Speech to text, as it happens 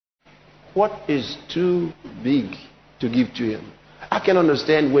What is too big to give to him? I can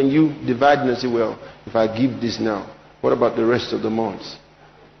understand when you divide and say, well, if I give this now, what about the rest of the months?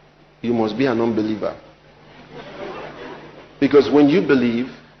 You must be an unbeliever. Because when you believe,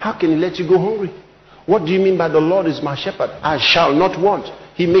 how can he let you go hungry? What do you mean by the Lord is my shepherd? I shall not want.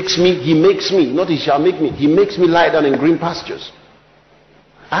 He makes me, not he shall make me. He makes me lie down in green pastures.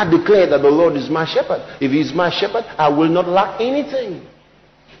 I declare that the Lord is my shepherd. If he is my shepherd, I will not lack anything.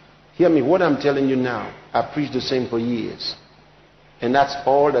 Hear me, what I'm telling you now, I preached the same for years. And that's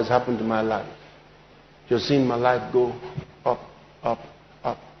all that's happened to my life. You're seeing my life go up, up,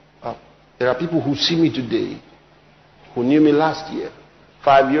 up, up. There are people who see me today, who knew me last year,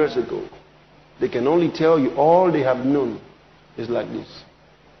 5 years ago. They can only tell you all they have known is like this.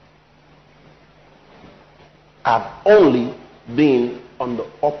 I've only been on the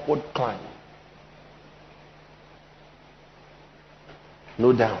upward climb.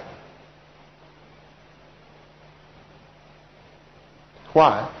 No doubt.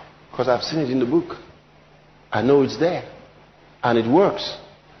 Why? Because I've seen it in the book. I know it's there. And it works.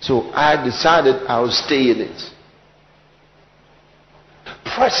 So I decided I'll stay in it.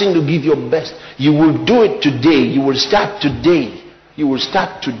 Pressing to give your best. You will do it today. You will start today. You will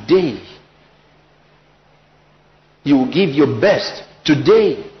start today. You will give your best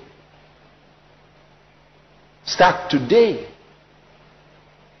today. Start today.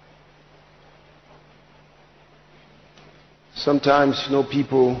 Sometimes,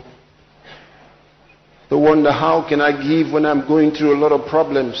 people, they wonder, how can I give when I'm going through a lot of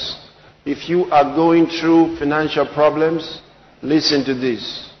problems? If you are going through financial problems, listen to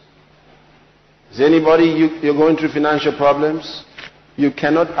this. Is anybody, you're going through financial problems? You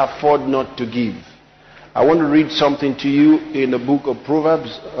cannot afford not to give. I want to read something to you in the book of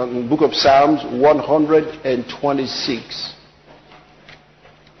Proverbs, book of Psalms 126.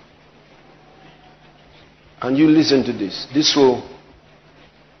 And you listen to this. This will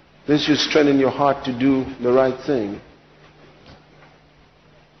strengthen your heart to do the right thing.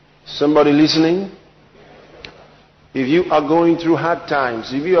 Somebody listening? If you are going through hard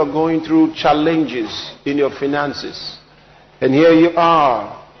times, if you are going through challenges in your finances, and here you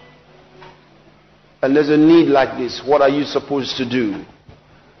are, and there's a need like this, what are you supposed to do?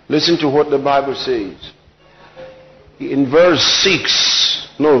 Listen to what the Bible says. In verse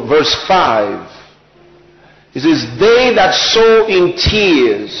 5, it says, they that sow in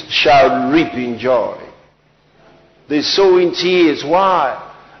tears shall reap in joy. They sow in tears. Why?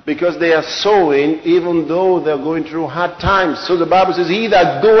 Because they are sowing even though they're going through hard times. So the Bible says, he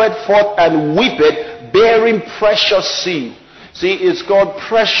that goeth forth and weepeth, bearing precious seed. See, it's called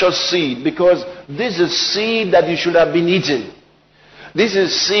precious seed because this is seed that you should have been eating. This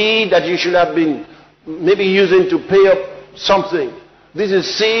is seed that you should have been maybe using to pay up something. This is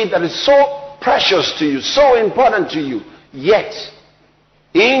seed that is so precious to you, so important to you. Yet,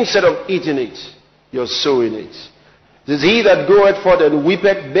 instead of eating it, you're sowing it. It says, he that goeth forth and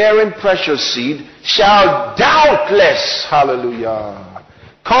weepeth, bearing precious seed, shall doubtless, hallelujah,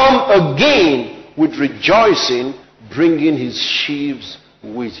 come again with rejoicing, bringing his sheaves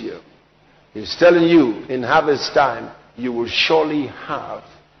with you. He's telling you, in harvest time, you will surely have,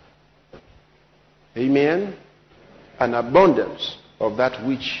 amen, an abundance of that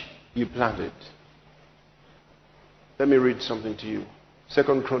which you planted. Let me read something to you. 2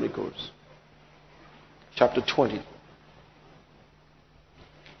 Chronicles, chapter 20.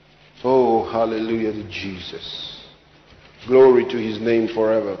 Oh, hallelujah to Jesus. Glory to his name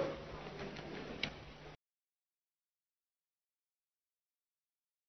forever.